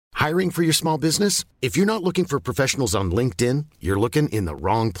Hiring for your small business? If you're not looking for professionals on LinkedIn, you're looking in the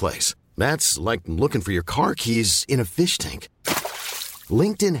wrong place. That's like looking for your car keys in a fish tank.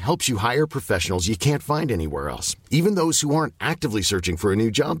 LinkedIn helps you hire professionals you can't find anywhere else, even those who aren't actively searching for a new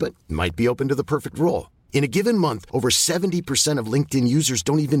job but might be open to the perfect role. In a given month, over 70% of LinkedIn users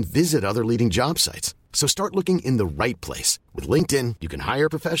don't even visit other leading job sites. So start looking in the right place. With LinkedIn, you can hire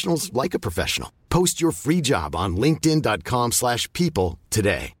professionals like a professional. Post your free job on linkedin.com/people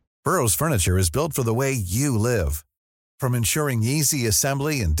today. Burrow's furniture is built for the way you live. From ensuring easy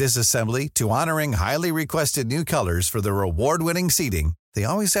assembly and disassembly to honoring highly requested new colors for their award-winning seating, they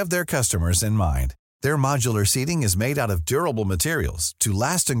always have their customers in mind. Their modular seating is made out of durable materials to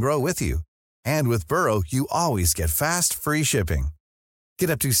last and grow with you. And with Burrow, you always get fast, free shipping.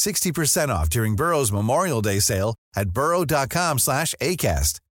 Get up to 60% off during Burrow's Memorial Day sale at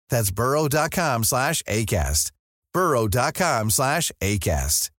burrow.com/ACAST. That's burrow.com/ACAST.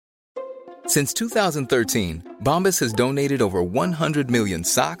 burrow.com/ACAST. Since 2013, Bombas has donated over 100 million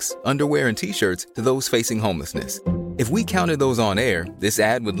socks, underwear, and T-shirts to those facing homelessness. If we counted those on air, this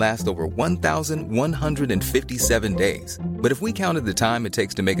ad would last over 1,157 days. But if we counted the time it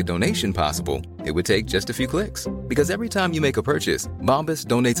takes to make a donation possible, it would take just a few clicks. Because every time you make a purchase, Bombas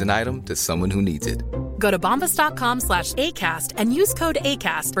donates an item to someone who needs it. Go to bombas.com/ACAST and use code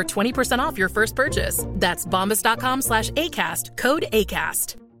ACAST for 20% off your first purchase. That's bombas.com/ACAST, code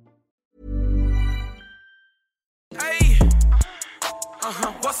ACAST. Hey,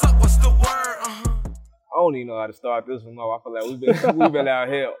 what's up? What's the word? I don't even know how to start this one off. I feel like we've been out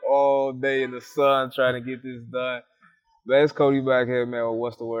here all day in the sun trying to get this done. Let's Cody back here, man. With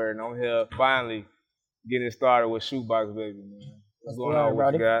What's the word? And I'm here finally getting it started with Shoebox Baby, man. What's going on?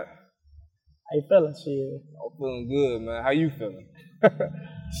 What you got? How you feeling, shit? I'm feeling good, man. How you feeling?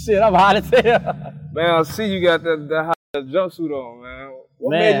 Shit, I'm hot as hell. Man, I see you got that hot jumpsuit on, man.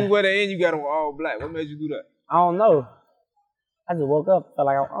 What made you wear that and you got on all black? What made you do that? I don't know. I just woke up, felt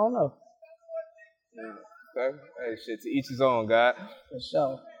like I don't know. Okay. Hey, shit, to each his own, God. For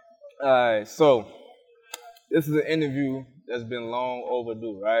sure. All right, so this is an interview that's been long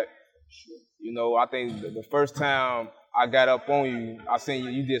overdue, right? You know, I think the first time I got up on you, I seen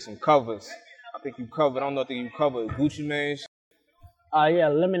you did some covers. I think you covered Gucci Mane. Yeah,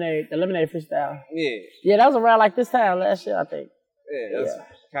 the Lemonade freestyle. Yeah. Yeah, that was around like this time last year, I think. Yeah, that's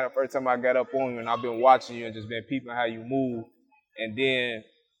kind of first time I got up on you, and I've been watching you and just been peeping how you move. And then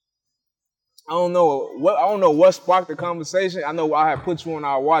I don't know what sparked the conversation. I know I had put you on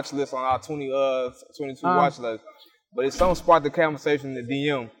our watch list, on our 22 watch list, but it's something sparked the conversation in the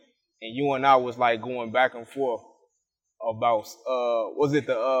DM, and you and I was like going back and forth about was it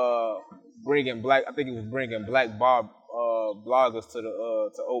the bringing black bloggers to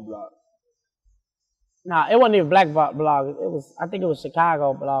O Block. Nah, it wasn't even black bloggers. I think it was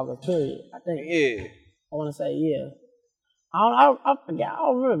Chicago bloggers, period. I think. Yeah. I want to say, yeah. I forgot. I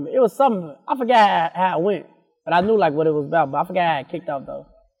don't remember. It was something. I forgot how it went. But I knew like what it was about. But I forgot how it kicked off though.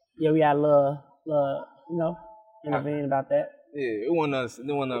 Yeah, we had a little, intervene about that. Yeah, it wasn't us.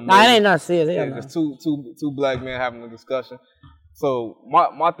 Nah, it ain't nothing serious. Yeah, just two black men having a discussion. So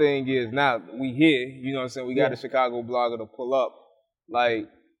my thing is now we here, you know what I'm saying? We got a Chicago blogger to pull up. Like,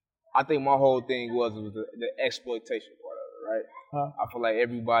 I think my whole thing was the exploitation part of it, right? I feel like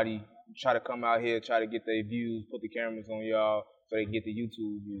everybody try to come out here, try to get their views, put the cameras on y'all so they get the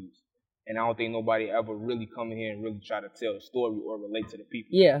YouTube views. And I don't think nobody ever really come in here and really try to tell a story or relate to the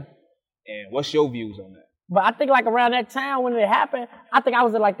people. Yeah. And what's your views on that? But I think like around that time when it happened, I think I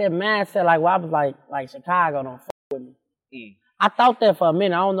was in like that mindset, like where I was like Chicago don't fuck with me. I thought that for a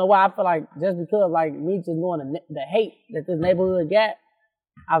minute. I don't know why. I feel like just because like me just knowing the hate that this neighborhood got,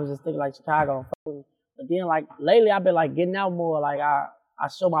 I was just thinking like Chicago don't fuck with me. But then like lately I've been like getting out more. Like I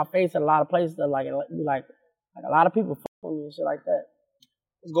show my face at a lot of places that like a lot of people fuck with me and shit like that.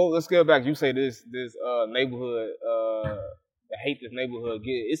 Let's get back. You say this neighborhood, the hate this neighborhood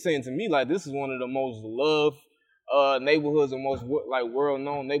get. It's saying to me like this is one of the most loved neighborhoods and most like world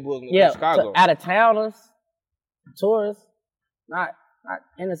known neighborhoods in Chicago. Out of towners, tourists, not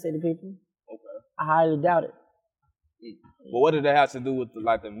inner city people. Okay. I highly doubt it. But what did that have to do with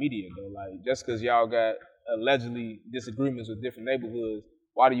the media though? Like just because y'all got allegedly disagreements with different neighborhoods,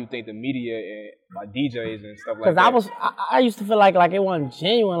 why do you think the media and like DJs and stuff like that? Because I used to feel like it wasn't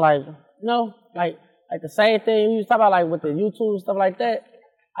genuine, like like the same thing we used to talk about like with the YouTube stuff like that.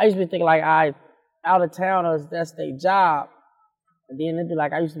 I used to be thinking like out of towners, that's their job. And then it'd be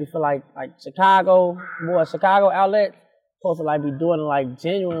like I used to be feel like Chicago outlets supposed to like be doing it like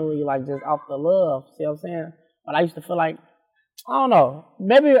genuinely like just off the love. See what I'm saying? But I used to feel like I don't know.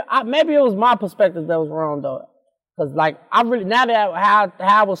 Maybe it was my perspective that was wrong though. Cause like I really now that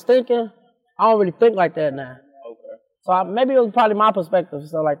how I was thinking, I don't really think like that now. Okay. So maybe it was probably my perspective,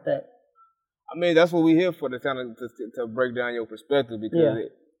 so like that. I mean, that's what we're here for, to kind of to break down your perspective, because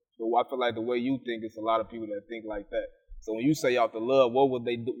I feel like the way you think, it's a lot of people that think like that. So when you say off the love, what would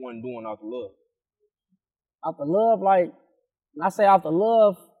they want doing off the love? Off the love, like when I say off the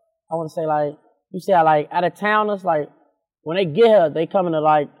love, I want to say like you see how like out of towners, like when they get here, they coming to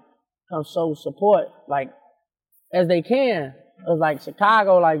like come show support like as they can. It's like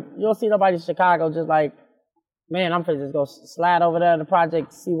Chicago, like you don't see nobody in Chicago just like, man, I'm finna just go slide over there in the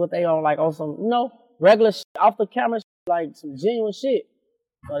project, see what they on, like on some, regular shit, off the camera shit, like some genuine shit.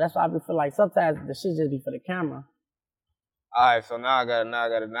 So that's why I feel like sometimes the shit just be for the camera. All right, so now I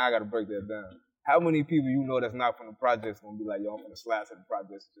gotta break that down. How many people you know that's not from the projects gonna be like, yo, I'm gonna slide to the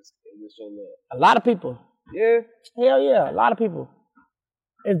projects and just show love? A lot of people. Yeah. Hell yeah, a lot of people.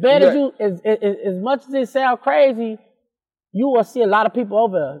 As bad as as much as it sound crazy, you will see a lot of people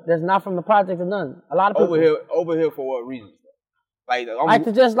over there that's not from the projects or nothing. A lot of people over here for what reason? Like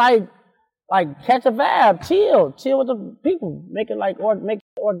to just like catch a vibe, chill with the people, make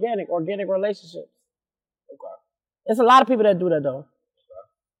organic relationships. Okay. It's a lot of people that do that though. Okay.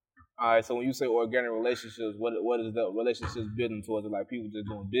 All right. So when you say organic relationships, what is the relationships building towards? Like people just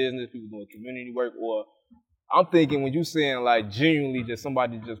doing business, people doing community work, or I'm thinking when you saying like genuinely just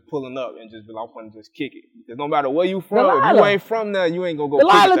somebody just pulling up and just be like, I'm gonna just kick it. Because no matter where you from, if you ain't from there, you ain't gonna go.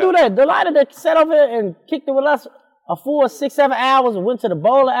 Delilah do that. Delilah that sat over here and kicked it with us a full 6-7 hours and went to the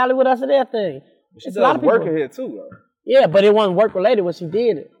bowling alley with us and everything. She does work here too, though. Yeah, but it wasn't work related when she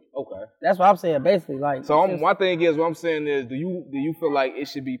did it. Okay. That's what I'm saying, basically. Like, so my thing is, what I'm saying is, do you feel like it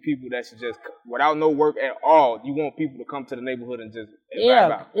should be people that should just, without no work at all, you want people to come to the neighborhood and just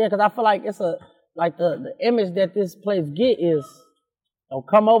vibe out? Yeah, because I feel like it's the image that this place get is, don't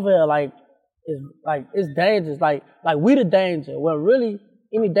come over here it's dangerous. Like we the danger. Well, really,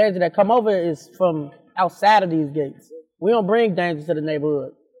 any danger that come over is from outside of these gates. We don't bring danger to the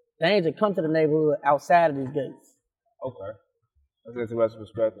neighborhood. Danger come to the neighborhood outside of these gates. Okay. That's an interesting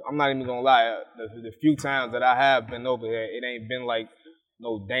perspective. I'm not even gonna lie. The few times that I have been over here, it ain't been like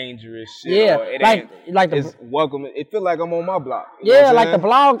no dangerous shit. Yeah, or it it's welcome. It feel like I'm on my block. Yeah, like the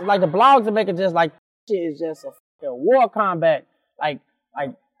blogs are making just like shit is just a war combat. Like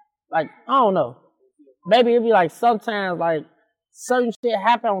I don't know. Maybe it'd be like sometimes like certain shit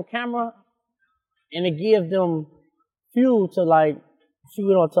happen on camera, and it gives them fuel to like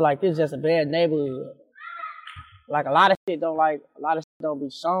this is just a bad neighborhood. Like a lot of shit don't be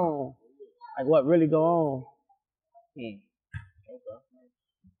shown, like what really go on. Okay.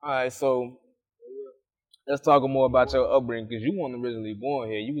 All right, so let's talk more about your upbringing, because you weren't originally born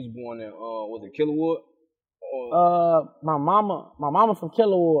here. You was born in was it Killawood? My mama from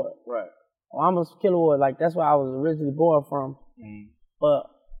Killawood. Right. My mama's from Killawood. Like that's where I was originally born from. But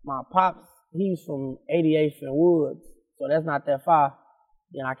my pops, he's from 88th and Woods, so that's not that far.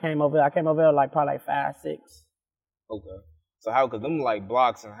 You know, I came over here like probably like 5, 6. Okay. So how, cause them like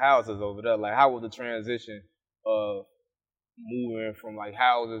blocks and houses over there, like how was the transition of moving from like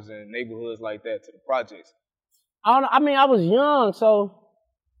houses and neighborhoods like that to the projects? I don't know. I mean, I was young, so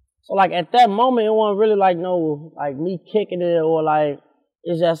like at that moment, it wasn't really like no, like me kicking it or like,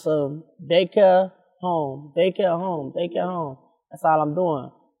 it's just a daycare home. That's all I'm doing.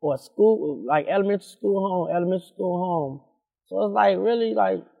 Or school, like elementary school home. So it's like really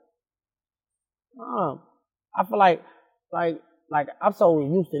like, I feel like I'm so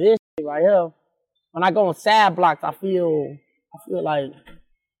used to this shit right here. When I go on side blocks, I feel like,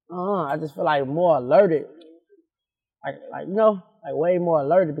 I just feel like more alerted. Like you know, like way more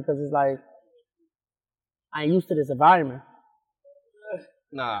alerted because it's like, I ain't used to this environment.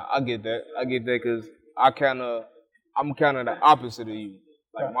 Nah, I get that because I'm kind of the opposite of you.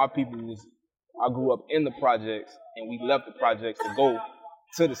 Like my people I grew up in the projects and we left the projects to go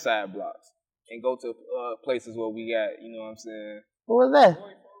to the side blocks and go to places where we got, you know what I'm saying? What was that?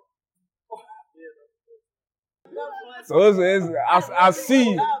 So I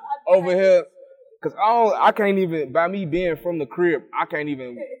see over here, cause I can't even, by me being from the crib, I can't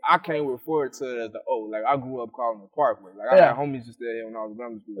refer to it as the O. Like I grew up calling it Parkway. Like I had homies just there when I was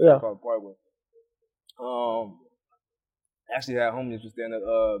grammar school, called Parkway. Actually had homies just there in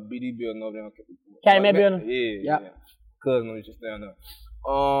the BD building over there. KMA building? Yeah. Cousin was just down there.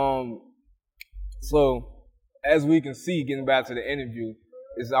 So as we can see, getting back to the interview,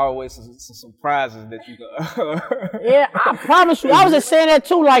 it's always some surprises that you can. Yeah, I promise you. I was just saying that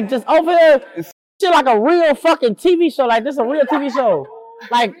too. Like just over here, it's shit like a real fucking TV show. Like this is a real TV show.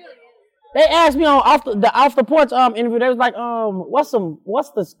 Like they asked me on off the porch interview. They was like, what's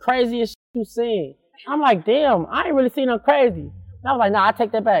the craziest shit you seen? I'm like, damn, I ain't really seen nothing crazy. And I was like, nah, I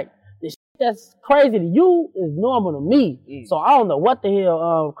take that back. The shit that's crazy to you is normal to me. So I don't know what the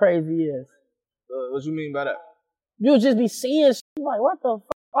hell crazy is. What you mean by that? You'll just be seeing shit like, what the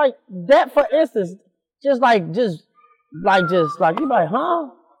fuck? Like, that, for instance, you be like, huh?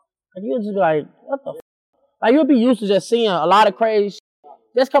 Like, you'll just be like, what the fuck? Like, you'll be used to just seeing a lot of crazy shit.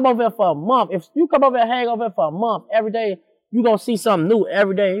 Just come over here for a month. If you come over here, hang over here for a month, every day, you gonna see something new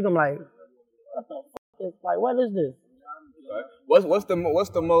every day. You gonna be like, what the fuck is, like, what is this? What's the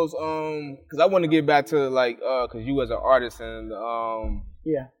most, because I want to get back to, like, because you as an artist and,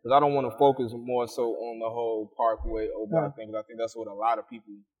 yeah. Because I don't want to focus more so on the whole Parkway Obama thing, because I think that's what a lot of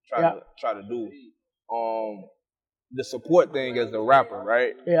people try to do. The support thing as a rapper,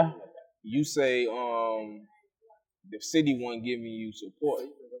 right? Yeah. You say the city wasn't giving you support.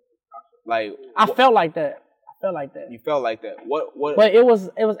 Like I felt like that. You felt like that. What? But it was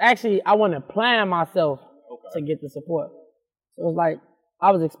actually I wasn't planning myself to get the support. So it was like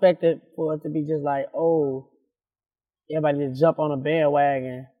I was expected for it to be just like, oh, everybody just jump on a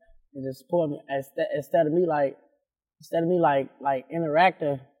bandwagon and just support me instead of me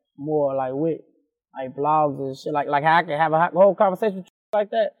interacting more like with like blogs and shit like how I can have a whole conversation with you like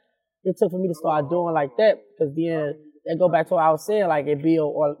that. It took for me to start doing like that because then that go back to what I was saying, like it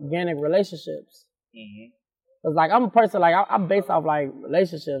build organic relationships. Cause like I'm a person like I'm based off like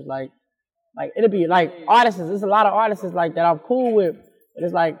relationships, like it'll be like artists. There's a lot of artists like that I'm cool with, but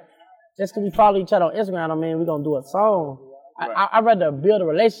it's like just cause we follow each other on Instagram, I mean we gonna do a song. Right. I'd rather build a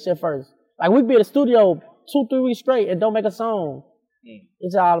relationship first. Like we be in the studio 2-3 weeks straight and don't make a song.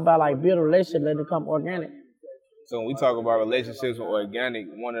 It's all about like build a relationship, let it come organic. So when we talk about relationships with organic,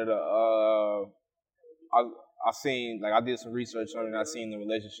 one of the I seen, like I did some research on it and I seen the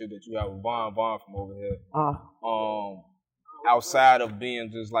relationship that you have with Von from over here. Outside of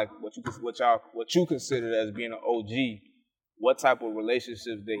being just like what you consider as being an OG, what type of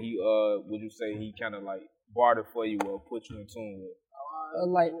relationships that he would you say he kind of like bartered for you or put you in tune with?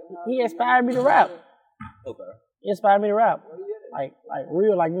 Like he inspired me to rap. Okay. He inspired me to rap. Like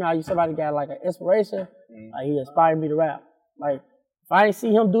real, like you know, you somebody got like an inspiration. Like he inspired me to rap. Like if I ain't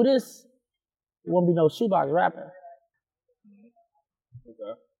see him do this, there won't be no shoebox rapping.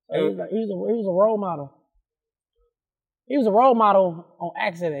 Okay. So he was a role model. He was a role model on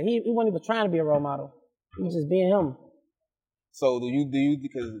accident. He wasn't even trying to be a role model. He was just being him. So do you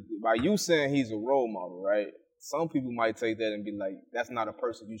because by you saying he's a role model, right? Some people might take that and be like, that's not a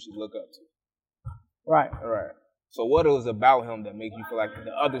person you should look up to. Right. All right. So what is about him that make you feel like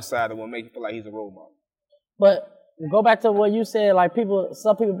the other side of what make you feel like he's a role model? But go back to what you said, like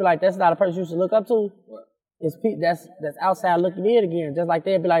some people be like, that's not a person you should look up to. What? It's that's outside looking in again. Just like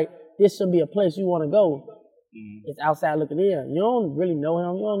they'd be like, this should be a place you want to go. It's outside looking in. You don't really know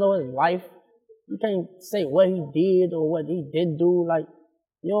him. You don't know his life. You can't say what he did or what he didn't do. Like,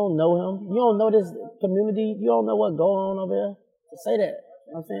 you don't know him. You don't know this community. You don't know what's going on over there. To say that,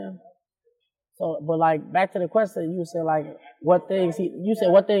 you know what I'm saying? So, but like back to the question, you said like what things he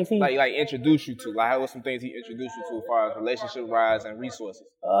like introduce you to, like what some things he introduced you to as far as relationship wise and resources.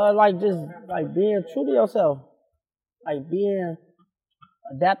 Like just like being true to yourself, like being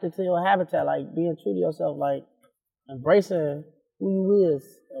adapted to your habitat, like being true to yourself, like embracing who you is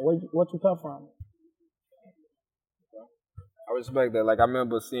and what you come from. I respect that. Like I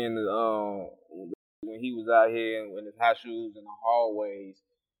remember seeing when he was out here in his high shoes in the hallways.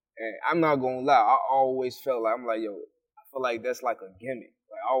 And I'm not gonna lie, I always felt like, I'm like, yo, I feel like that's like a gimmick.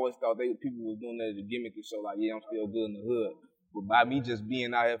 Like I always thought people was doing that as a gimmick to show like, yeah, I'm still good in the hood. But by me just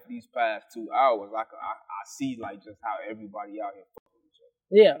being out here for these past 2 hours, I see like just how everybody out here fucking with each other.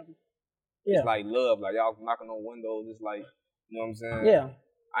 Yeah. It's like love, like y'all knocking on windows, it's like, you know what I'm saying? Yeah.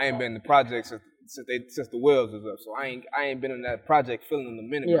 I ain't been in the project since the wells was up, so I ain't been in that project feeling in a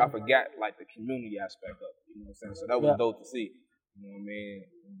minute, but I forgot like the community aspect of it, you know what I'm saying? So that was dope to see. You know what I mean?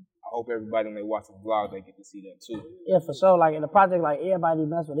 I hope everybody when they watch the vlog, they get to see that too. Yeah, for sure. Like in the project, like everybody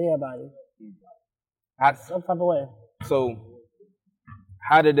mess with everybody. Some type of way. So,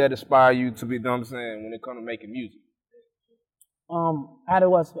 how did that inspire you to be, you know what I'm saying, when it comes to making music? How did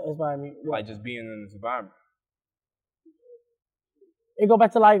what inspire me? Like just being in this environment. It go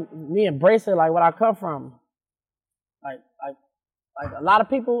back to like me embracing like what I come from. Like a lot of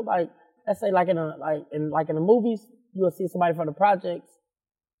people, like let's say like in the movies, you will see somebody from the projects,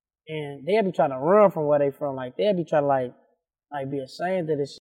 and they'll be trying to run from where they from. Like they'll be trying to like be ashamed of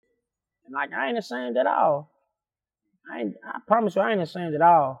this shit. And like I ain't ashamed at all. I promise you, I ain't ashamed at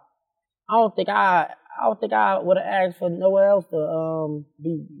all. I don't think I would have asked for nowhere else to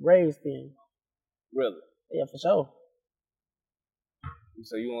be raised in. Really? Yeah, for sure.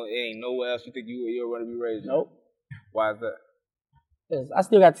 So it ain't nowhere else you think you'll want to be raised? Nope. Why is that? Because I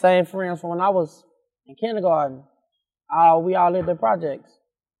still got the same friends from when I was in kindergarten. We all lived in projects.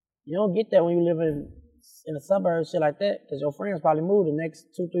 You don't get that when you live in the suburbs, shit like that, because your friends probably move the next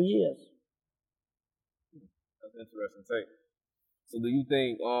 2-3 years. That's interesting take. So do you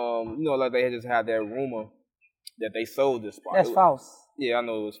think, like they just had that rumor that they sold this spot? That's false. Yeah, I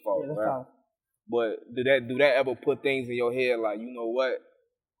know it was false. Yeah, that's right? false. But do that ever put things in your head like, you know what?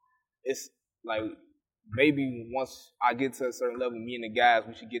 It's like maybe once I get to a certain level, me and the guys,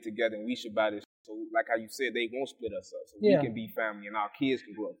 we should get together and we should buy this. So like how you said, they won't split us up. So we can be family and our kids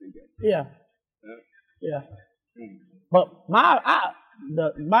can grow up together. Yeah. But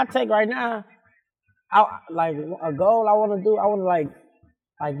my take right now, like a goal I want to do, I want to like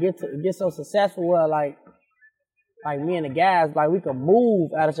get so successful where like me and the guys, like we can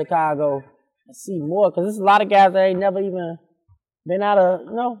move out of Chicago and see more. Because there's a lot of guys that ain't never even been out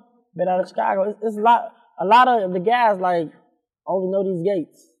of Chicago. It's a lot of the guys like only know these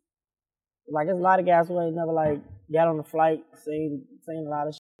gates. Like there's a lot of guys who ain't never like got on the flight, seen a lot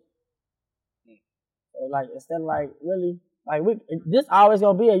of shit. So like instead of like really like this always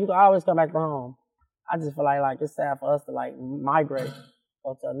gonna be you can always come back home. I just feel like it's time for us to like migrate,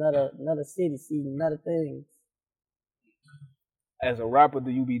 go to another city, see another things. As a rapper,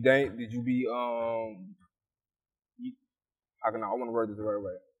 did you be I want to word this the right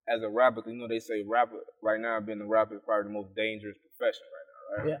way. As a rapper, you know they say rapper right now, being a rapper is probably the most dangerous profession right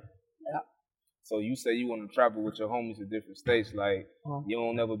now, right? Yeah. So you say you want to travel with your homies to different states, like you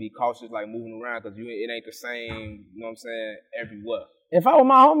don't never be cautious like moving around because it ain't the same, you know what I'm saying, everywhere. If I were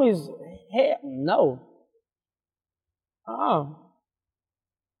my homies, hell no.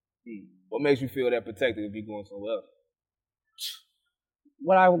 What makes you feel that protected if you're going somewhere else?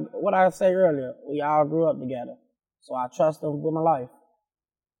 What I said earlier, we all grew up together, so I trust him with my life.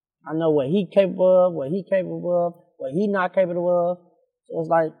 I know what he capable of, what he not capable of. So it's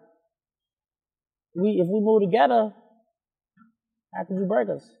like, if we move together, how could you break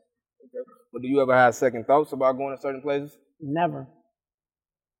us? Okay. But do you ever have second thoughts about going to certain places? Never.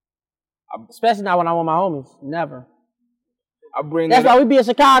 Especially not when I'm with my homies. Never. That's why we be in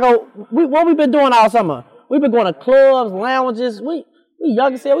Chicago. What we been doing all summer? We been going to clubs, lounges. We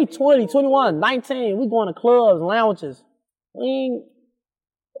young as hell. We 20, 21, 19. We going to clubs, lounges.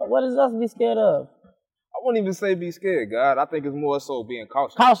 What is us to be scared of? I wouldn't even say be scared, God. I think it's more so being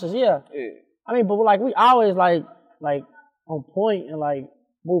cautious. Cautious, yeah. I mean, but like we always like on point and like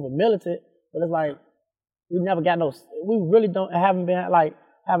moving militant. But it's like we never got we really haven't been like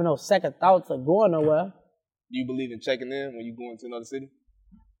having no second thoughts of going nowhere. Do you believe in checking in when you go into another city?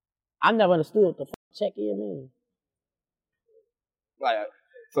 I never understood what the check in means. Like,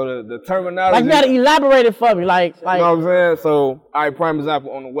 so the terminology. Like you gotta elaborate it for me, like. You know what I'm saying? So, all right, prime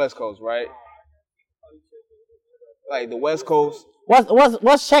example on the West Coast, right? Like the West Coast.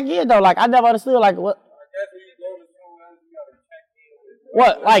 What's check in though? Like I never understood like what.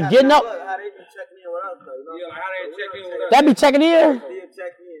 What like getting up? How they be checking in with us though? Yeah, like how they check in with us. That be checking in.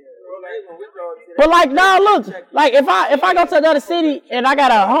 But like now, look, like if I go to another city and I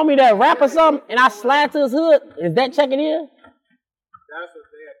got a homie that rap or something and I slide to his hood, is that checking in? That's what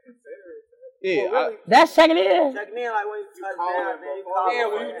they consider. Yeah, that's checking in. Checking in like when you touch down, man. Yeah,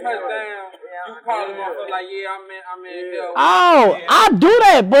 when you touch down, you call them off like, yeah, I'm in hell. Oh, I do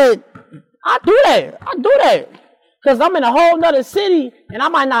that. Cause I'm in a whole nother city and I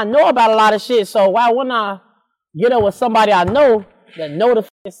might not know about a lot of shit. So why wouldn't I get up with somebody I know that know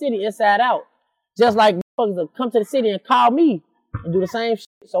the city inside out? Just like motherfuckers that come to the city and call me and do the same shit.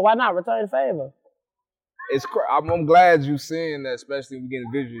 So why not return the favor? I'm glad you saying that, especially when we get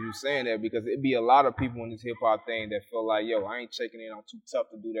visuals you saying that, because it'd be a lot of people in this hip hop thing that feel like, yo, I ain't checking in, I'm too tough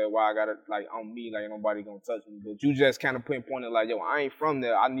to do that. Why I gotta like on me, like nobody gonna touch me. But you just kind of pinpointed like, yo, I ain't from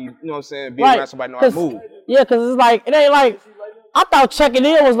there. I need, you know what I'm saying, be around somebody know how to move. Yeah, cause it's like it ain't like I thought checking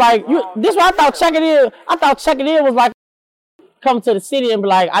in was like this. What I thought checking in. I thought checking in was like come to the city and be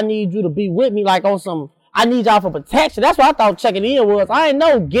like, I need you to be with me, like on some. I need y'all for protection. That's what I thought checking in was. I ain't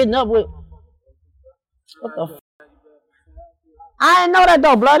know getting up with. What the? I ain't know that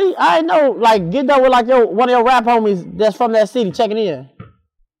though, bloody. I ain't know like getting up with like one of your rap homies that's from that city checking in.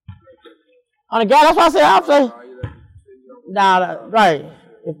 On the guy, that's why I said I'm saying. Nah, right.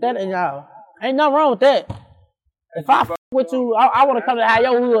 If that ain't nothing wrong with that. If I with you, I want to come to how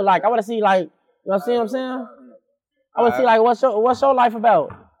your hood like. I want to see like, you know what I'm saying? I want to see like what's your life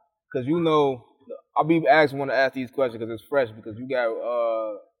about? Cause you know, I'll be want to ask these questions because it's fresh. Because you got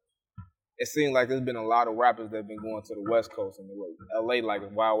it seems like there's been a lot of rappers that have been going to the West Coast and LA like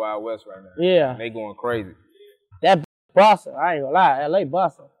Wild Wild West right now. Yeah, they going crazy. That Buster, I ain't gonna lie, LA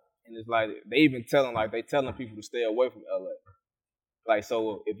Buster. And it's like they telling people to stay away from LA. Like,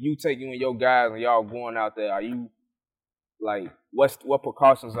 so if you and your guys and y'all going out there, are you like what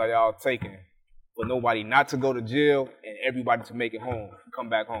precautions are y'all taking for nobody not to go to jail and everybody to make it home, come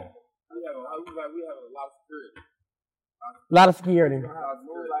back home? We have a lot of security. A lot of security.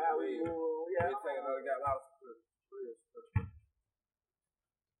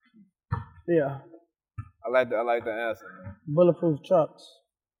 Yeah. I like the answer, man. Bulletproof trucks.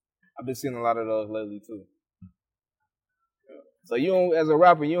 I've been seeing a lot of those lately too. So you don't, as a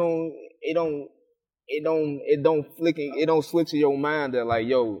rapper, it don't switch in your mind that like,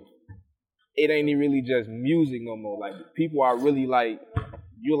 yo, it ain't really just music no more. Like people are really like,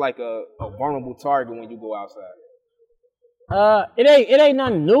 you're like a vulnerable target when you go outside. It ain't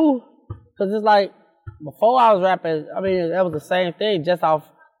nothing new, cause it's like before I was rapping, I mean that was the same thing, just off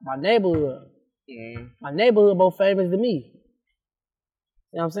my neighborhood. Mm-hmm. My neighborhood more famous than me.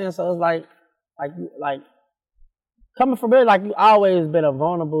 You know what I'm saying? So it's like coming from it, like you always been a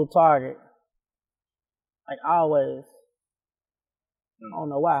vulnerable target. Like always. I don't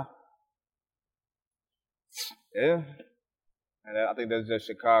know why. Yeah. And I think that's just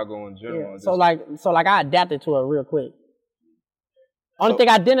Chicago in general. Yeah. So like I adapted to it real quick. Only thing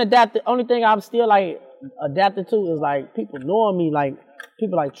I didn't adapt, the only thing I'm still like adapted to is like people knowing me, like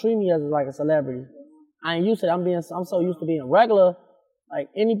people like treat me as like a celebrity. I ain't used to it. I'm so used to being regular. Like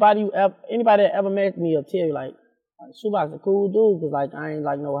anybody that ever met me will tell you like Shoebox a cool dude, cause like I ain't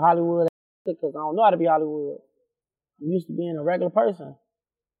like no Hollywood, cause I don't know how to be Hollywood. I'm used to being a regular person.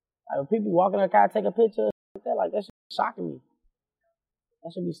 Like when people walking in the car, take a picture like that, like that shit shocking me.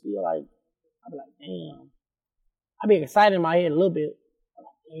 That should be still like, I be like, damn. I be excited in my head a little bit. I'm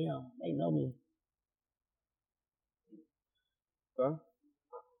like, damn, they know me. Okay.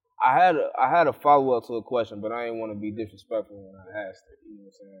 I had a follow up to a question, but I didn't want to be disrespectful when I asked it. You know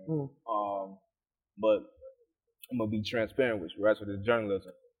what I'm saying? But I'm gonna be transparent with you, right? So this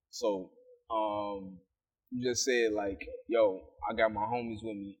journalism. So you just said like, yo, I got my homies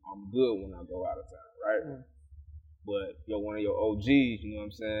with me. I'm good when I go out of town, right? But yo, one of your OGs, you know what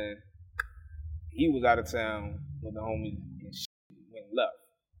I'm saying? He was out of town with the homies and went left,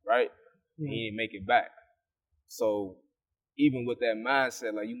 right? And he didn't make it back. So even with that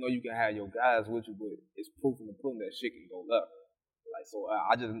mindset, like, you know, you can have your guys with you, but it's proof in the pudding that shit can go left. Like, so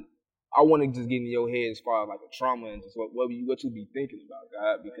I want to just get in your head as far as like a trauma and just what you be thinking about,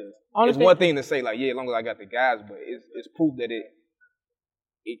 God, because it's one thing to say like, yeah, as long as I got the guys, but it's proof that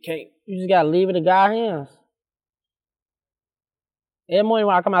it can't. You just gotta leave it in God's hands. Every morning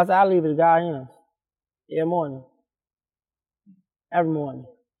when I come outside, I leave it in God's hands. Every morning. Every morning.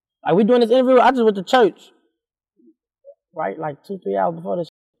 Like we doing this interview, I just went to church. Right? Like 2-3 hours before this,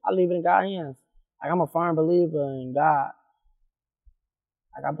 I leave it in God's hands. Like I'm a firm believer in God.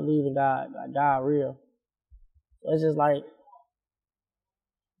 Like I believe in God. Like God real. So it's just like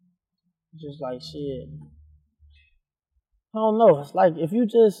shit. I don't know. It's like if you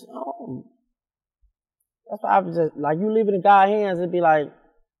just, that's why I was just, like you leave it in God's hands, it'd be like,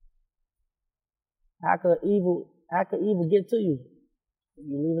 how could evil get to you? If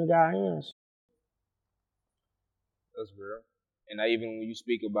you leave it in God's hands. That's real. And even when you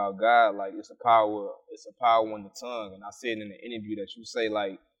speak about God, like it's a power in the tongue. And I said in the interview that you say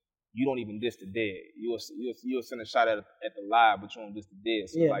like you don't even diss the dead. You'll send a shot at the live, but you don't diss the dead.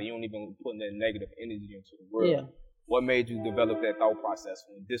 So like you don't even put that negative energy into the world. Yeah. What made you develop that thought process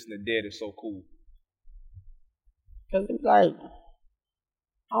when dissing the dead is so cool? Cause it's like,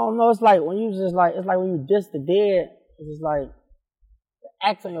 I don't know, it's like when you just like, it's like when you diss the dead, it's just like the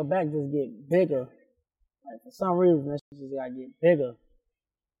acts on your back just get bigger. Like for some reason, that shit just gotta get bigger.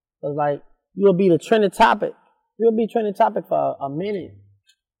 Cause like, you'll be the trending topic. You'll be trending topic for a minute.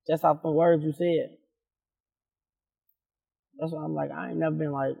 Just off the words you said. That's why I'm like, I ain't never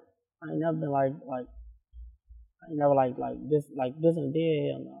like this and dead,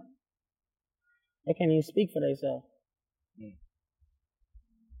 hell no. They can't even speak for themselves.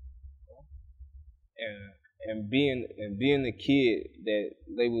 And being the kid that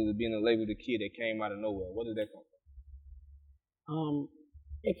labeled the kid that came out of nowhere, where did that come from?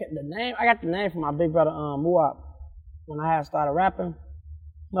 I got the name from my big brother Muap. When I had started rapping,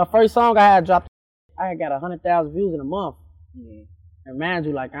 my first song I had dropped, I had got 100,000 views in a month. Mm-hmm. And mind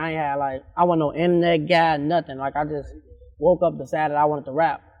you, like I wasn't no internet guy, nothing. Like I just woke up, decided I wanted to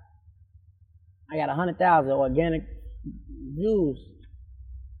rap. I got 100,000 organic views.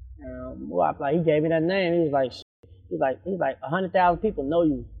 Like he gave me that name. He was like 100,000 people know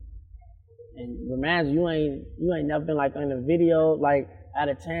you. And remind you ain't never been like in a video, like out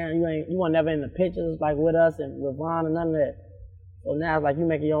of town. You weren't never in the pictures like with us and with Ron and none of that. So now it's like you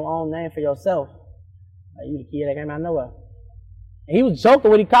making your own name for yourself. Like you the kid that came out of nowhere. And he was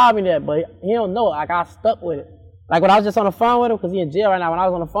joking when he called me that, but he don't know it. Like I stuck with it. Like when I was just on the phone with him, because he in jail right now. When I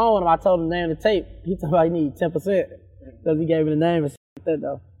was on the phone with him, I told him the name of the tape. He told me he need 10% because he gave me the name and like that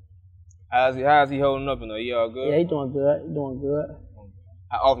though. How's he holding up? He all good? Yeah, he doing good. He doing good.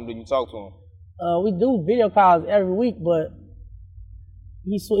 How often do you talk to him? We do video calls every week, but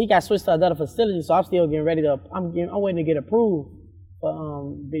he got switched to another facility, so I'm still getting ready to. I'm waiting to get approved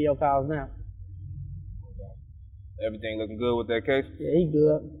for video calls now. Everything looking good with that case? Yeah, he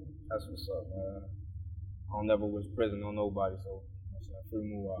good. That's what's up, man. I don't never wish prison on nobody, so that's a free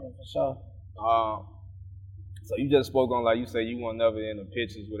move out. Yeah, for sure. So you just spoke on, like you said, you want never in the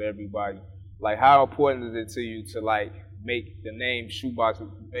pictures with everybody. Like, how important is it to you to like make the name Shoebox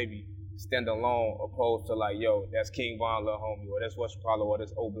maybe stand alone, opposed to like, yo, that's King Von, little homie, or that's West Apollo, or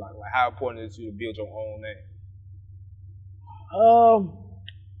that's O-Block? Like, how important is it to you to build your own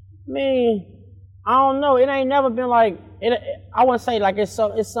name? I don't know. It ain't never been like it. I wouldn't say like it's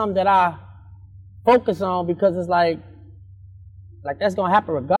something that I focus on because it's like that's gonna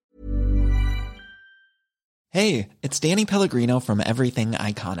happen regardless. Hey, it's Danny Pellegrino from Everything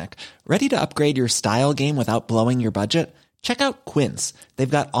Iconic. Ready to upgrade your style game without blowing your budget? Check out Quince. They've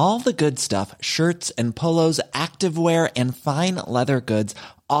got all the good stuff, shirts and polos, activewear, and fine leather goods,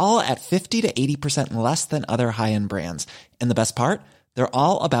 all at 50 to 80% less than other high-end brands. And the best part? They're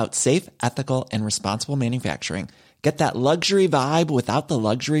all about safe, ethical, and responsible manufacturing. Get that luxury vibe without the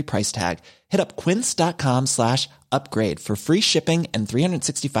luxury price tag. Hit up quince.com/upgrade for free shipping and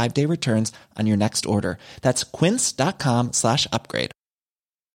 365-day returns on your next order. That's quince.com/upgrade.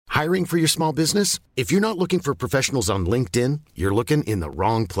 Hiring for your small business? If you're not looking for professionals on LinkedIn, you're looking in the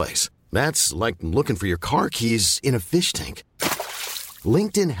wrong place. That's like looking for your car keys in a fish tank.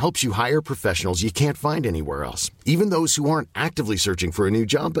 LinkedIn helps you hire professionals you can't find anywhere else, even those who aren't actively searching for a new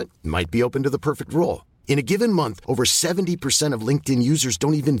job but might be open to the perfect role. In a given month, over 70% of LinkedIn users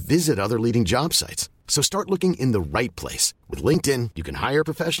don't even visit other leading job sites. So start looking in the right place. With LinkedIn, you can hire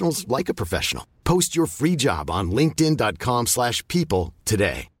professionals like a professional. Post your free job on linkedin.com/people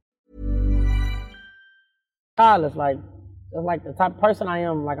today. That's like the type of person I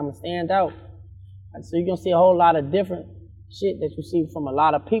am. Like I'm gonna stand out. Like, so you're gonna see a whole lot of different shit that you see from a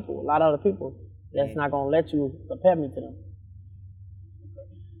lot of other people. That's not gonna let you compare me to them.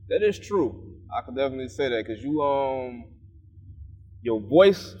 That is true. I can definitely say that because you, your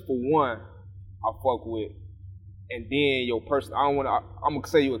voice for one, I fuck with, and then your person. I'm gonna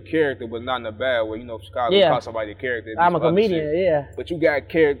say you a character, but not in a bad way. You know, Chicago call somebody a character. I'm a comedian, yeah. But you got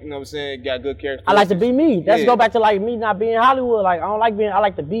character. You know what I'm saying? Got good character. I like to be me. That's go back to like me not being Hollywood. Like I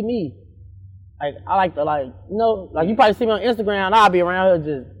like to be me. Like I like to like you probably see me on Instagram and I'll be around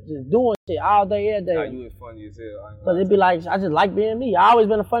here just doing shit all day, every day. Nah, you is funny as hell. Cause it'd be like I just like being me. I always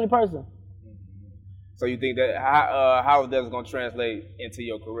been a funny person. So you think that how that's gonna translate into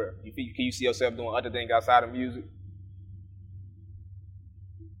your career? Can you see yourself doing other things outside of music?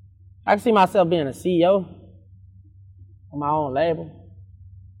 I can see myself being a CEO on my own label.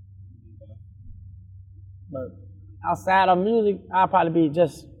 But outside of music, I'll probably be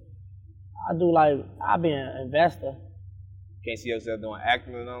I'll be an investor. Can't see yourself doing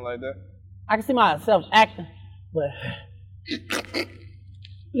acting or nothing like that? I can see myself acting, but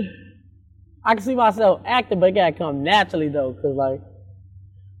I can see myself acting, but it gotta come naturally though, cause like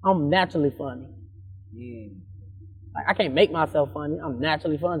I'm naturally funny. Like I can't make myself funny. I'm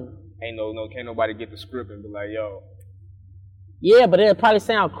naturally funny. Can't nobody get the script and be like, yo. Yeah, but it'll probably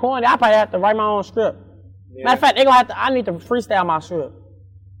sound corny. I probably have to write my own script. Yeah. Matter of fact, I need to freestyle my script.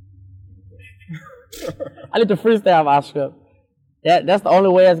 I need to freestyle my script. That's the only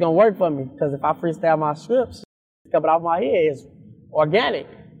way it's gonna work for me. Because if I freestyle my scripts, coming off my head, it's organic.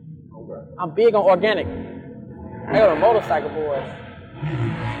 Okay. I'm big on organic. I got a motorcycle boys.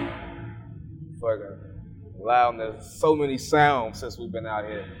 Fucking loud. There's so many sounds since we've been out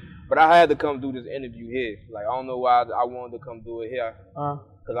here. But I had to come do this interview here. Like I don't know why I wanted to come do it here.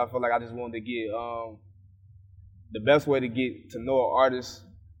 Because I feel like I just wanted to get the best way to get to know an artist.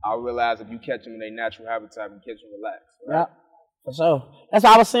 I realize if you catch them in their natural habitat, you catch them relaxed. Right? Yeah, for sure. That's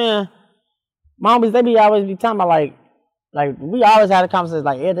what I was saying. Moms, they always be talking about like we always had a conversation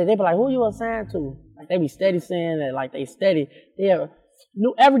like they be like, who you assigned to? Like they be steady saying that, like they steady.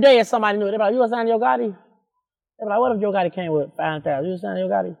 Every day is somebody new. They be like, you assigned to Yo Gotti? They be like, what if Yo Gotti came with 5,000? You assigned to Yo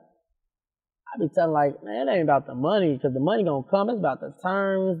Gotti? I be telling like, man, it ain't about the money, because the money gonna come. It's about the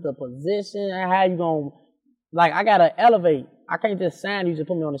terms, the position, and how you gonna, like, I gotta elevate. I can't just sign you, just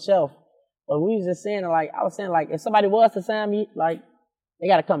put me on the shelf. But we was just saying, like, I was saying, like, if somebody was to sign me, like, they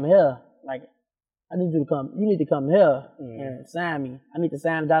gotta come here. Like, I need you to come. You need to come here and sign me. I need to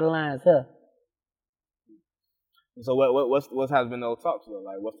sign the dotted lines here. So what has been those talks though?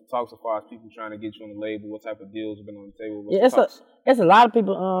 Like, what's the talks as far as people trying to get you on the label? What type of deals have been on the table? It's a lot of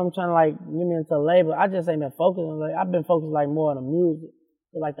people trying to like get me into the label. I just ain't been focused on like I've been focused like more on the music.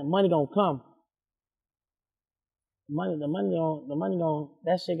 So, like the money gonna come. The money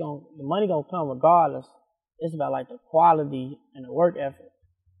gonna come regardless. It's about like the quality and the work effort.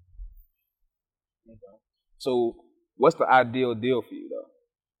 Okay. So what's the ideal deal for you though?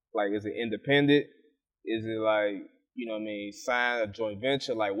 Like, is it independent? Is it like, you know what I mean, sign a joint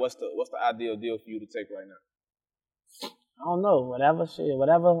venture? Like, what's the ideal deal for you to take right now? I don't know. Whatever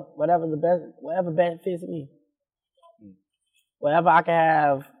best fits me. Whatever I can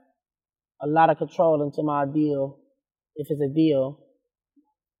have a lot of control into my deal, if it's a deal.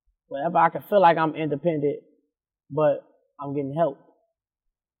 Whatever I can feel like I'm independent, but I'm getting help.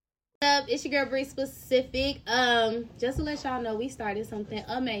 It's your girl Bree Specific. Just to let y'all know, we started something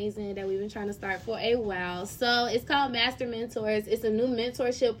amazing that we've been trying to start for a while. So it's called Master Mentors. It's a new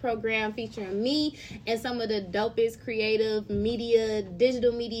mentorship program featuring me and some of the dopest creative media,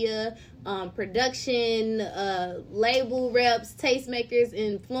 digital media, production, label reps, tastemakers,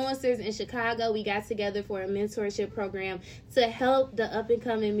 influencers in Chicago. We got together for a mentorship program to help the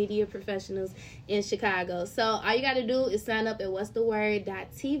up-and-coming media professionals in Chicago. So all you got to do is sign up at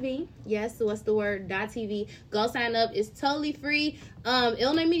what'stheword.tv. Yes, what'stheword.tv. Go sign up. It's totally free.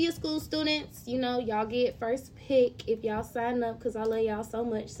 Illinois Media School students, you know, y'all get first pick if y'all sign up because I love y'all so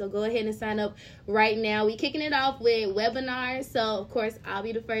much. So go ahead and sign up right now. We kicking it off with webinars. So, of course, I'll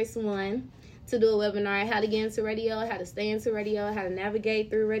be the first one to do a webinar. How to get into radio, how to stay into radio, how to navigate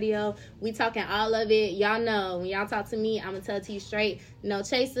through radio. We talking all of it. Y'all know, when y'all talk to me, I'm going to tell it to you straight. No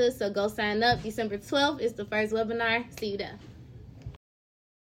chasers. So go sign up. December 12th is the first webinar. See you there.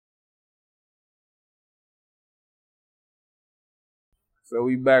 So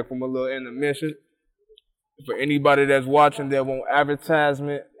we back from a little intermission. For anybody that's watching that want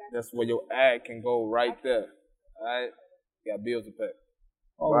advertisement, that's where your ad can go right there. All right? You got bills to pay.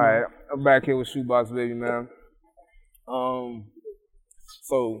 All right. I'm back here with Shoebox Baby, man.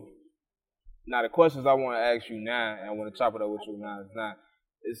 So now the questions I want to ask you now, and I want to chop it up with you now,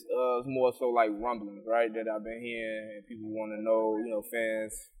 it's more so like rumblings, right? That I've been hearing, and people want to know, you know,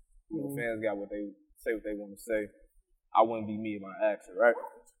 fans got what they want to say. I wouldn't be me if I asked it, right?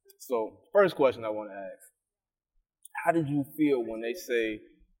 So, first question I want to ask. How did you feel when they say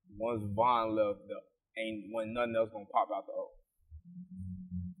once Von left, when nothing else gonna pop out the O?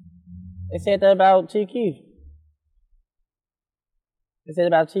 They said that about Chief Keef. They said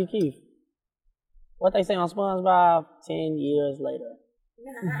about Chief Keef. What they say on SpongeBob 10 years later.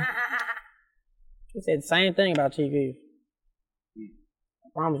 They said the same thing about Chief Keef. I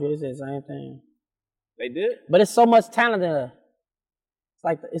promise you, they said the same thing. They did? But it's so much talent there.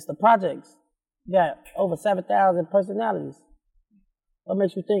 It's the projects. You got over 7,000 personalities. What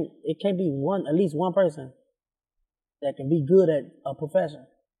makes you think it can't be at least one person that can be good at a profession?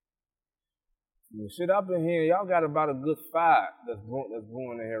 The shit I've been hearing, y'all got about a good 5 that's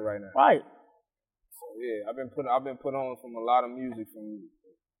brewing in here right now. Right. So yeah, I've been put on from a lot of music from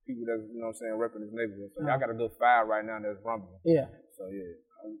people that's, you know what I'm saying, repping this neighborhood. So y'all got a good 5 right now that's rumbling. Yeah. So yeah.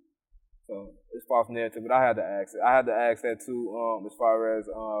 So it's false narrative, but I had to ask it. I had to ask that too, as far as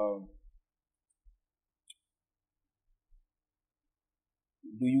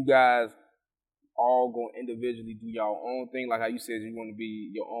do you guys all go individually do your own thing, like how you said you want to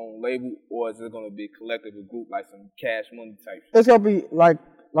be your own label, or is it gonna be a collective, a group, like some Cash Money type shit? It's gonna be like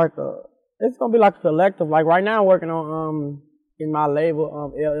a collective. Like right now I'm working on in my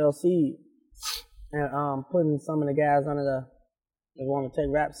label LLC and putting some of the guys under that want to take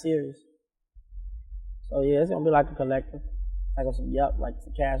rap serious. So yeah, it's gonna be like a collective, like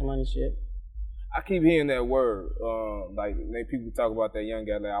some Cash Money shit. I keep hearing that word, like people talk about that young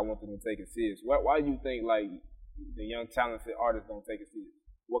guy, like I want them to take it serious. Why do you think like the young talented artists don't take it serious?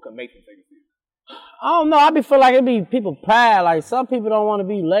 What can make them take it serious? I don't know. I feel like it be people pride. Like some people don't want to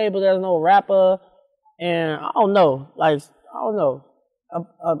be labeled as no rapper, and I don't know.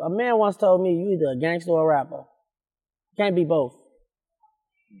 A man once told me, you either a gangster or a rapper. You can't be both.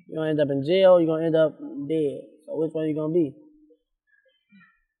 You're gonna end up in jail. You're gonna end up dead. So which one you gonna be?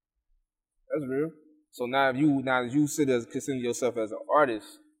 That's real. So now if you consider yourself as an artist,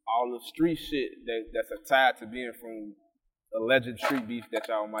 all the street shit that's tied to being from alleged street beef that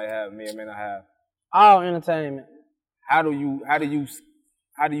y'all might have, may or may not have. All entertainment. How do you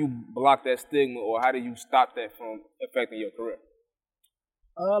block that stigma, or how do you stop that from affecting your career?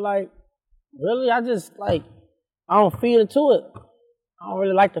 Really, I don't feed into it. I don't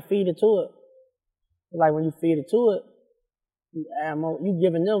really like to feed it to it. Like when you feed it to it, you add more, you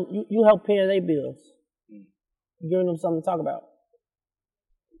giving them, you help pay their bills. You giving them something to talk about.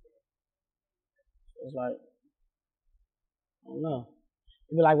 It's like, I don't know.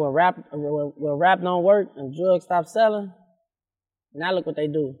 It be like when rap don't work and drugs stop selling, now look what they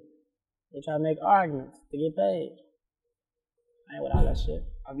do. They try to make arguments to get paid. I ain't with all that shit.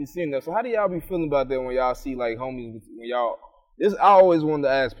 I be seeing that. So how do y'all be feeling about that when y'all see like homies, when y'all, this, I always wanted to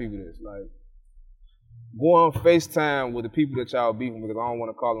ask people this, like, going on FaceTime with the people that y'all beefing, because I don't want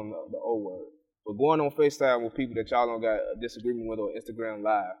to call them the O word, but going on FaceTime with people that y'all don't got a disagreement with on Instagram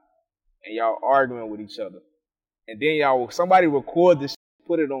Live, and y'all arguing with each other, and then somebody record this shit,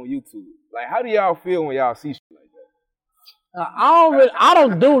 put it on YouTube. Like, how do y'all feel when y'all see shit like that? I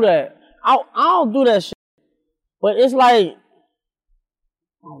don't do that. I don't do that shit. But it's like, I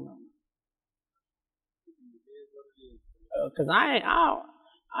don't know. Cause I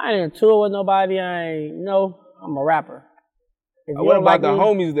ain't in tour with nobody. I'm a rapper. What about the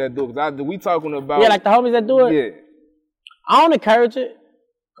homies that do it? Cause we talking about. Yeah, like the homies that do it? Yeah. I don't encourage it.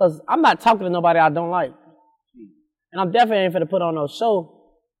 Cause I'm not talking to nobody I don't like. And I'm definitely ain't finna put on no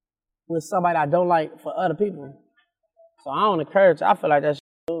show with somebody I don't like for other people. So I don't encourage it. I feel like that shit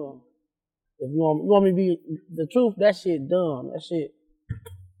dumb. If you want me to be the truth, that shit dumb. That shit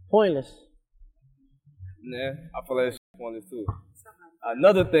pointless. Yeah, I feel like that shit pointless too.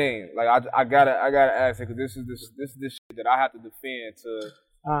 Another thing, like I gotta ask it, because this is shit that I have to defend to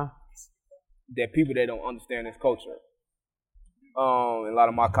that people that don't understand this culture. And a lot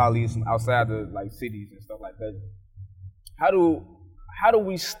of my colleagues from outside the like cities and stuff like that. How do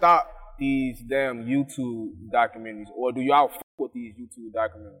we stop these damn YouTube documentaries, or do y'all fuck with these YouTube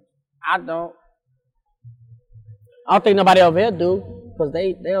documentaries? I don't think nobody over here do, because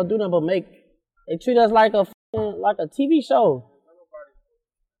they don't do nothing but they treat us like a TV show.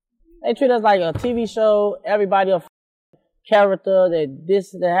 They treat us like a TV show. Everybody a character.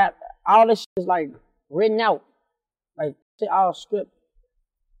 That all this shit is like written out, like shit all script.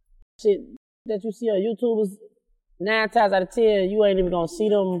 Shit that you see on YouTube is 9 times out of 10 you ain't even gonna see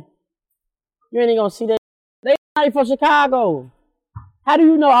them. You ain't even gonna see them. They not even from Chicago. How do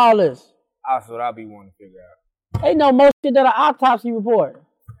you know all this? That's what I be wanting to figure out. They know most shit that an autopsy report.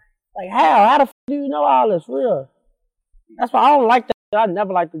 Like how? How the fuck do you know all this? For real. That's why I don't like that shit. I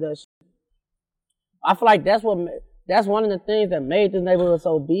never liked that shit. I feel like that's one of the things that made this neighborhood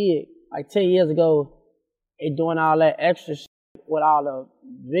so big. Like 10 years ago, they doing all that extra shit with all the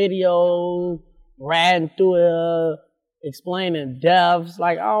videos, riding through it, explaining deaths.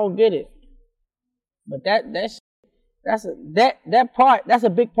 Like I don't get it. But that's a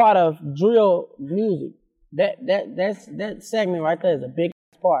big part of drill music. That segment right there is a big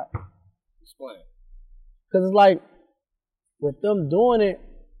part. Explain. Cause it's like with them doing it,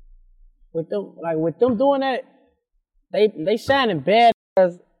 with them doing that, they shining bad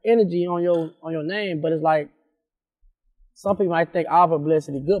as energy on your name, but it's like some people might think all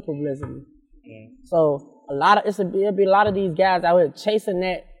publicity, good publicity. So it'll be a lot of these guys out here chasing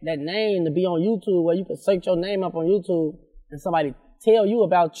that name to be on YouTube, where you can search your name up on YouTube and somebody tell you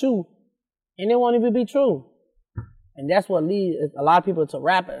about you, and it won't even be true. And that's what leads a lot of people to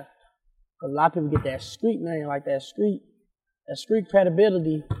rapping. Because a lot of people get that street name, like that street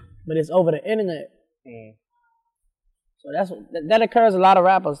credibility, but it's over the internet. So that occurs a lot of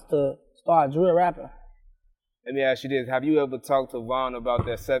rappers to start drill rapping. Let me ask you this: have you ever talked to Von about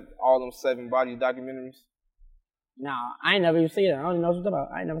all them 7 Bodies documentaries? Nah, I ain't never even seen that. I don't even know what you're talking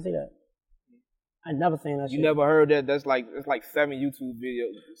about. I ain't never seen that. I ain't never seen that shit. You never heard that? It's like 7 YouTube video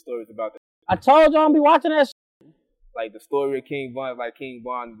stories about that. I told you I don't be watching that shit. Like the story of King Von, like King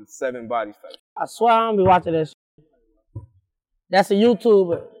Von, the 7 Bodies type. I swear I don't be watching that shit. That's a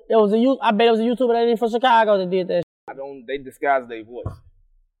YouTuber. I bet it was a YouTuber that ain't from Chicago that did that shit. They disguise their voice.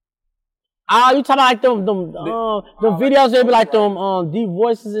 You talking like them videos, they be like them deep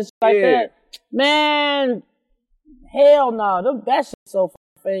voices and shit like that? Man, hell no. That shit's so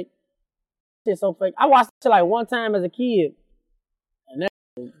fake. Shit's so fake. I watched it like one time as a kid. And that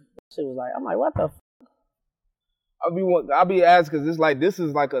shit was like, I'm like, what the fuck? I'll be asking, because this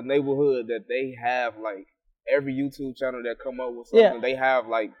is like a neighborhood that they have like every YouTube channel that come up with something. They have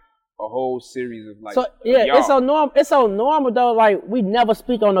like a whole series of like. So it's so normal. It's so normal though. Like we never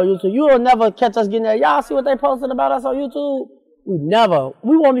speak on no YouTube. You will never catch us getting there. Y'all see what they posted about us on YouTube?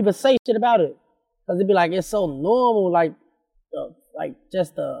 We won't even say shit about it, because it'd be like it's so normal. Like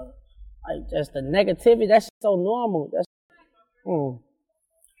just the negativity. That's so normal.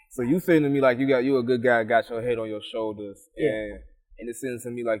 So you saying to me like you a good guy, got your head on your shoulders, and it seems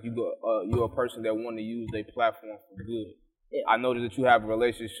to me like you're a person that want to use their platform for good. Yeah. I noticed that you have a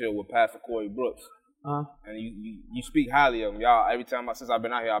relationship with Pastor Corey Brooks. And you speak highly of him. Y'all, every time since I've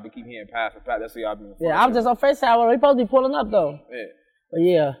been out here, I've been keep hearing Pastor. That's who y'all been. Yeah, I'm just on FaceTime. He supposed to be pulling up though. Yeah. But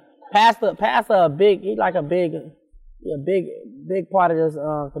yeah, Pastor, a big. He like a big part of this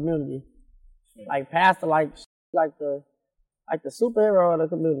community. Like Pastor, like the superhero of the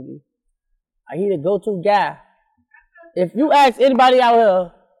community. Like he the go-to guy. If you ask anybody out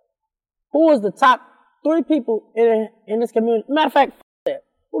here, who is the top 3 people in this community? Matter of fact,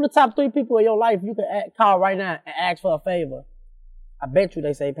 who the top 3 people in your life you can call right now and ask for a favor? I bet you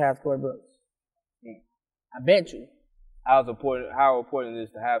they say Pastor Corey Brooks. I bet you. How important it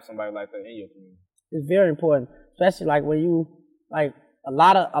is to have somebody like that in your community? It's very important, especially like when you like a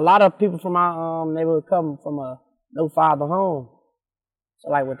lot of people from our neighborhood come from a no father home. So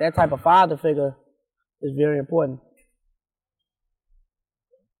like with that type of father figure, it's very important.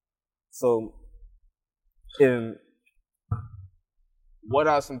 So, what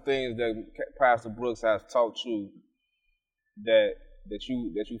are some things that Pastor Brooks has taught you that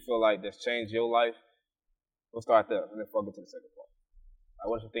you feel like that's changed your life? We'll start there and then focus to the second part. Like,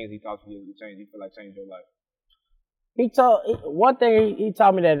 what are some things he taught you you feel like changed your life? One thing he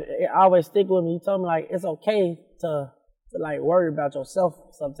taught me that it always stick with me. He told me like it's okay to like worry about yourself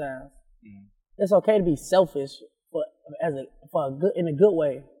sometimes. Mm-hmm. It's okay to be selfish in a good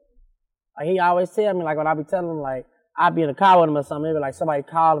way. Like he always tell me, like when I be telling him, like I'll be in the car with him or something, maybe like somebody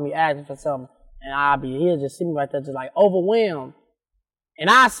calling me asking for something, and he'll just see me right there, just like overwhelmed. And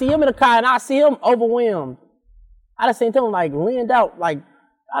I see him in the car, and I see him overwhelmed. I done seen him like lend out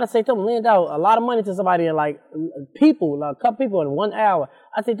a lot of money to somebody in like people, like a couple people in 1 hour.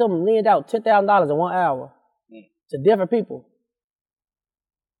 I seen him lend out $10,000 in 1 hour to different people,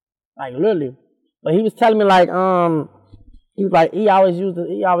 like literally. But he was telling me like he was like he always used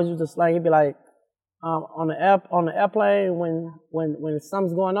the slang. He'd be like on the airplane when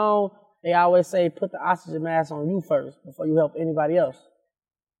something's going on, they always say put the oxygen mask on you first before you help anybody else.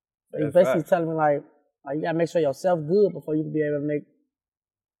 So he's basically telling me like you gotta make sure yourself good before you can be able to make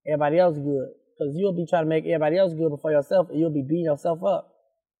everybody else good. Because you'll be trying to make everybody else good before yourself, and you'll be beating yourself up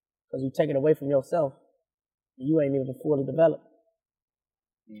because you take it away from yourself. And you ain't even fully developed.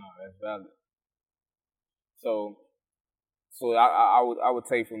 No, that's valid. So I would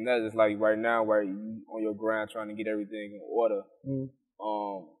take from that, it's like right now where you on your grind trying to get everything in order.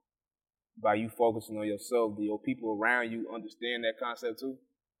 By you focusing on yourself, do your people around you understand that concept too?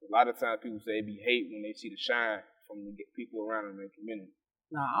 A lot of times people say it be hate when they see the shine from the people around in their community.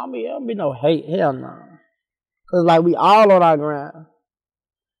 Nah, I don't be no hate. Hell no. Cause like we all on our grind.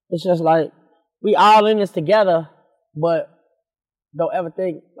 It's just like we all in this together, but don't ever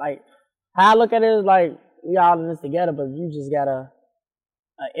think like how I look at it is like we all in this together, but you just got an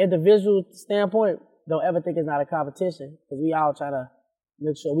individual standpoint. Don't ever think it's not a competition because we all try to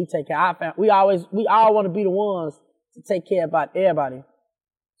make sure we take care of our family. We all want to be the ones to take care about everybody.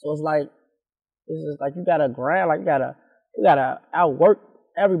 So it's just like you gotta grind, like you gotta outwork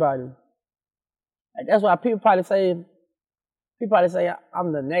everybody. Like that's why people probably say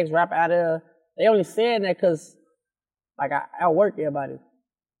I'm the next rapper out there. They only saying that because like I outwork everybody.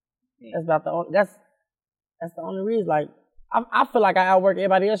 That's the only reason. Like I feel like I outwork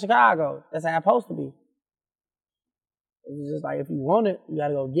everybody in Chicago. That's how it's supposed to be. It's just like if you want it, you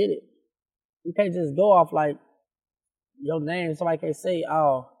gotta go get it. You can't just go off like your name. Somebody can't say,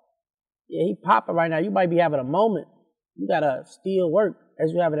 "Oh, yeah, he popping right now." You might be having a moment. You gotta still work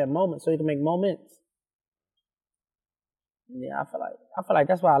as you having that moment, so you can make moments. Yeah, I feel like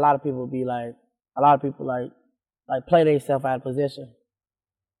that's why a lot of people play themselves out of position.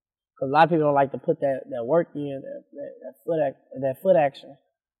 Because a lot of people don't like to put that work in, that foot action.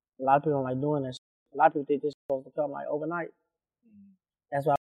 A lot of people don't like doing that. A lot of people think this is supposed to come like overnight. That's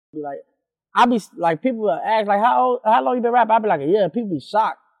why I be like, people ask like, how long you been rapping? I be like, yeah. People be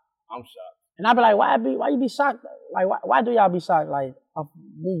shocked. I'm shocked. And I be like, why you be shocked? Like, why do y'all be shocked? Like,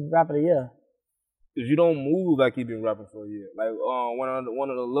 me rapping a year. Cause you don't move like you been rapping for a year. Like one of the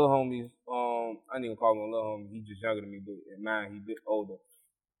little homies, I ain't even call him a little homie. He just younger than me, but in mine he a bit older.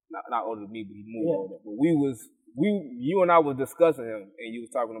 Not older than me, but he moved older. But you and I was discussing him, and you was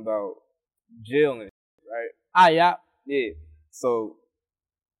talking about jail and right? Yeah. Yeah. So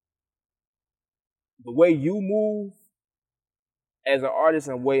the way you move as an artist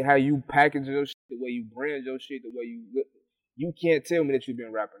and how you package your shit, the way you brand your shit, the way you can't tell me that you've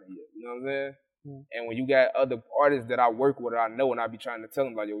been rapping a year. You know what I'm saying? And when you got other artists that I work with, I know, and I be trying to tell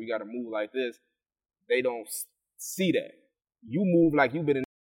them like, yo, we got to move like this. They don't see that. You move like you've been in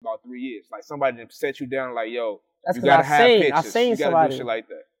about 3 years. Like somebody just set you down like, yo, you got to have pictures. I seen you got to somebody do shit like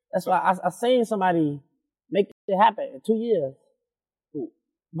that. That's why I seen somebody make this shit happen in 2 years.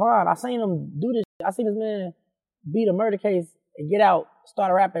 Bro, I seen him do this shit. I seen this man beat a murder case and get out,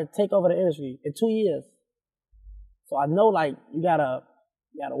 start a rap and take over the industry in 2 years. So I know, like, you gotta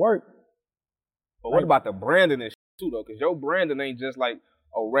work. But what about the branding and shit too, though? Because your branding ain't just like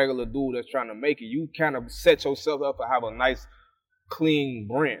a regular dude that's trying to make it. You kind of set yourself up to have a nice, clean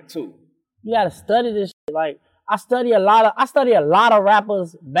brand too. You gotta study this shit. Like, I study a lot of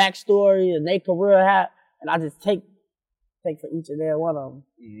rappers' backstory and their career hat, and I just take for each and every one of them.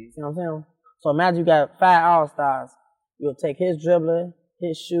 You know what I'm saying? So imagine you got 5 all-stars. You'll take his dribbling,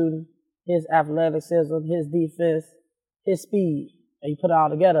 his shooting, his athleticism, his defense, his speed, and you put it all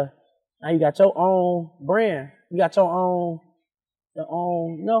together. Now you got your own brand. You got your own,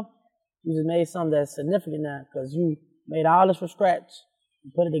 you just made something that's significant now because you made all this from scratch.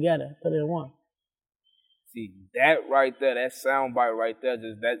 You put it together, put it in one. See, that right there, that soundbite right there,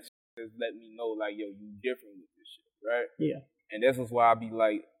 just let me know, like, yo, you different with this shit, right? Yeah. And this is why I be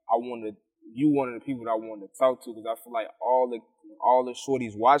like, you one of the people that I wanted to talk to because I feel like all the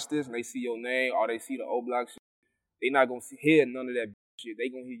shorties watch this and they see your name or they see the O-Block shit, they not gonna hear none of that shit. They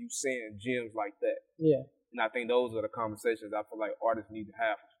gonna hear you saying gems like that. Yeah. And I think those are the conversations I feel like artists need to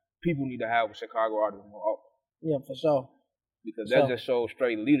have. People need to have with Chicago artists more often. Yeah, for sure. Because that just shows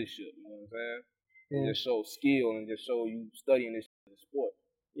straight leadership, you know what I'm saying? Yeah. It just shows skill and just shows you studying this shit as a sport.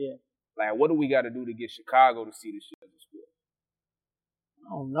 Yeah. Like, what do we got to do to get Chicago to see this shit as a sport? I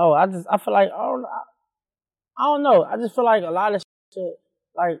don't know. I feel like, I don't know. I just feel like a lot of shit,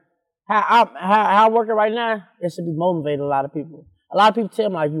 like, how I'm working right now, it should be motivating a lot of people. A lot of people tell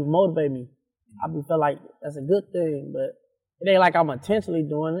me, like, you motivate me. I feel like that's a good thing, but it ain't like I'm intentionally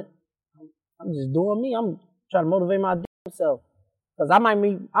doing it. I'm just doing me. I'm trying to motivate my damn self. Because I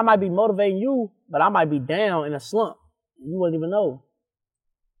might be motivating you, but I might be down in a slump. You wouldn't even know.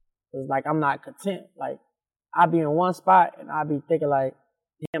 It's like I'm not content. Like, I be in one spot and I be thinking like,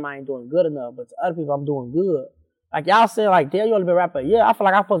 damn, I ain't doing good enough. But to other people, I'm doing good. Like, y'all say, like, damn, you only been rapping. Yeah, I feel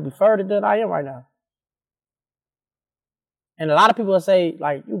like I'm supposed to be further than I am right now. And a lot of people will say,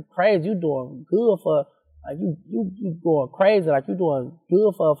 like, you crazy, you doing good for, like, you going crazy, like, you doing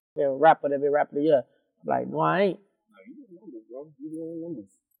good for a rapper that been rapping a year. I'm like, no, I ain't. No, you doing numbers, bro. You doing numbers.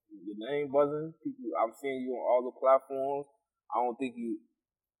 Your name buzzing. People, I'm seeing you on all the platforms. I don't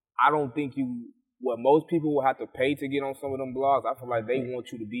think you, what most people will have to pay to get on some of them blogs, I feel like they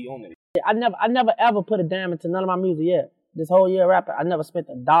want you to be on it. I never ever put a damn into none of my music yet. This whole year rapping, I never spent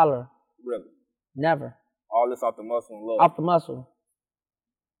 $1. Really? Never. All this off the muscle and love. Off the muscle.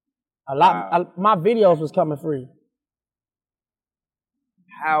 My videos was coming free.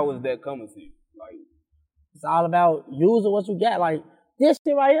 How is that coming to you? Like, it's all about using what you got. Like, this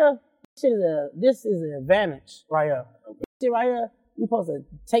shit right here, this is an advantage right here. Okay. This shit right here, you supposed to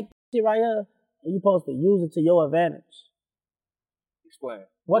take this shit right here and you supposed to use it to your advantage. Explain.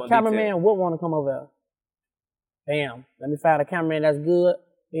 What cameraman would want to come over here? Bam. Let me find a cameraman that's good.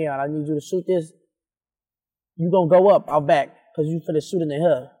 Bam, I need you to shoot this. You gonna go up, I'll back, because you finna shoot in the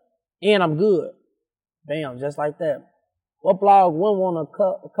hill. And I'm good. Bam, just like that. What blog wouldn't want to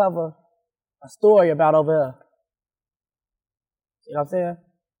cover a story about over here? You know what I'm saying?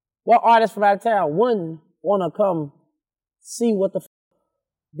 What artist from out of town wouldn't want to come see what the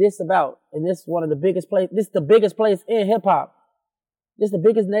this about? And this is one of the biggest place. This is the biggest place in hip hop. This is the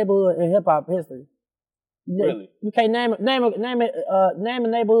biggest neighborhood in hip hop history. Really? You can't name a neighborhood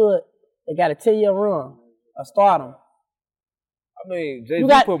that got a 10-year run of stardom. I mean,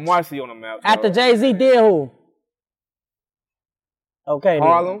 Jay-Z put Marcy on the map. So. After Jay-Z did who? Okay.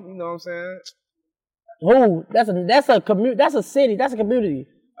 Harlem, you know what I'm saying? Who? That's a city. That's a community.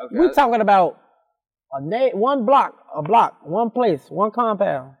 Okay. We're talking about one block, one place, one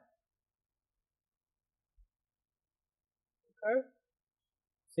compound. Okay.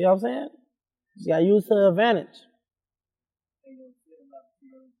 See what I'm saying? You gotta use the advantage.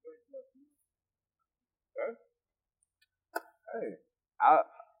 Okay. Hey, I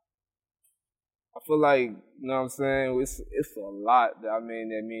feel like, you know what I'm saying, it's a lot that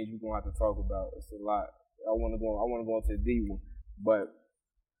means you're gonna have to talk about. It's a lot. I wanna go into the deep one. But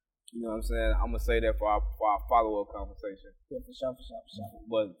you know what I'm saying, I'm gonna say that for our follow-up conversation. Yeah, for sure.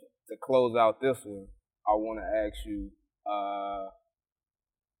 But to close out this one, I wanna ask you,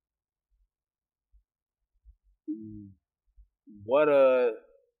 what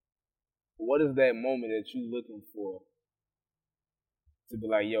is that moment that you looking for to be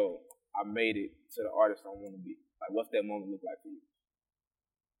like, yo, I made it to the artist I want to be? Like, what's that moment look like for you?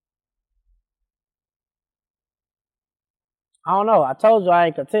 I don't know. I told you I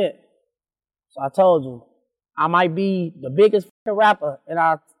ain't content. So I told you I might be the biggest rapper, and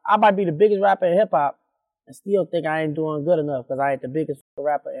I might be the biggest rapper in hip hop, and still think I ain't doing good enough because I ain't the biggest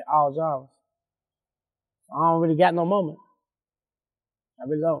rapper in all genres. I don't really got no moment. I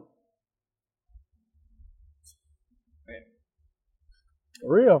really don't. Man.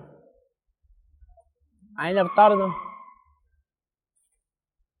 For real. I ain't never thought of them.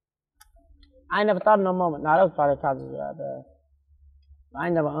 I ain't never thought of no moment. Nah, that was probably college right there. I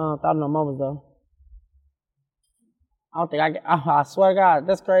ain't never thought of no moments though. I don't think I swear to God,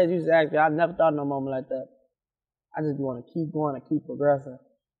 that's crazy. You just asked me. I never thought of no moment like that. I just want to keep going and keep progressing.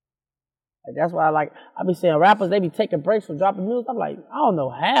 Like, that's why I be seeing rappers, they be taking breaks from dropping music. I'm like, I don't know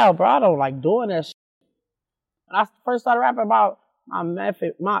how, bro. I don't like doing that shit. When I first started rapping about my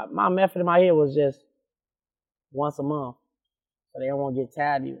method in my head was just once a month. So they don't want to get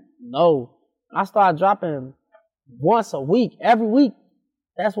tired of you. No. When I started dropping once a week, every week,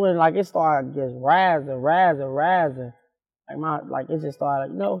 that's when it started just rising. It just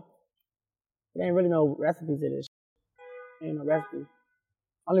started there ain't really no recipe to this shit. Ain't no recipe.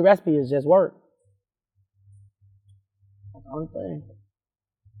 Only recipe is just work. That's the only thing.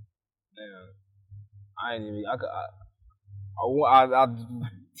 Man, I ain't even.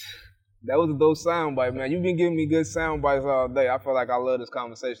 That was a dope soundbite, man. You've been giving me good soundbites all day. I feel like I love this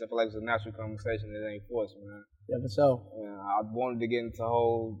conversation. I feel like it's a natural conversation. It ain't forced, man. Yeah, for sure. Yeah, I wanted to get into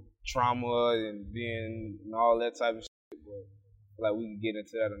whole trauma and being and all that type of shit, but we can get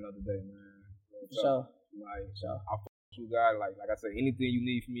into that another day, man. For sure. I fuck with you guys. Like I said, anything you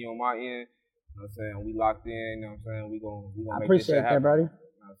need from me on my end, you know what I'm saying? We locked in, you know what I'm saying? We gonna make this shit happen. I appreciate that, buddy. You know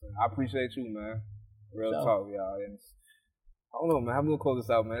what I'm saying? I appreciate you, man. Real talk, y'all. And I don't know, man. I'm gonna close this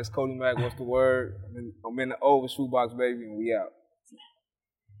out, man. It's Cody Mack. What's the word? I'm in the over shoebox, baby, and we out.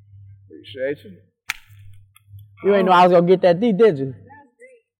 Appreciate you. You ain't know I was gonna get that D, did you?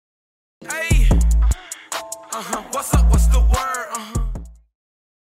 Hey, what's up? What's the word?